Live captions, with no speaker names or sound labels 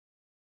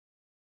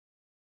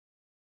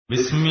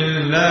بسم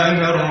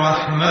الله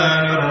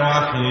الرحمن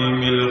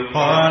الرحيم.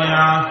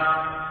 القارعة.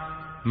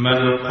 ما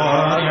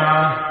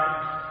القارعة؟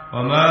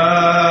 وما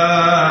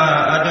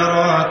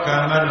أدراك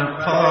ما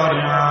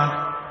القارعة؟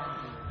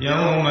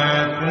 يوم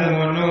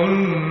يكون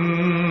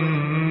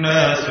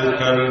الناس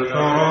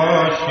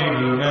كالفراش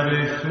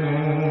المبثوث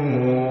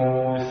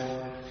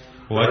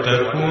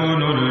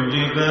وتكون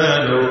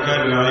الجبال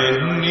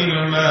كالعهن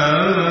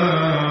المنفوش.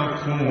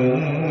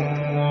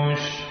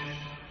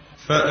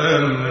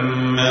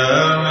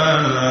 فأما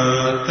من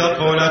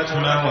ثقلت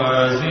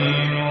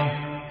موازينه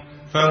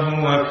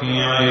فهو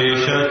في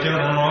عيشة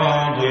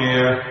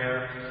راضية،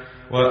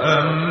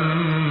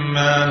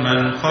 وأما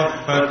من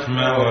خفت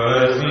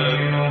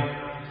موازينه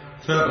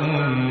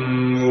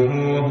فأمه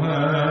هاوية.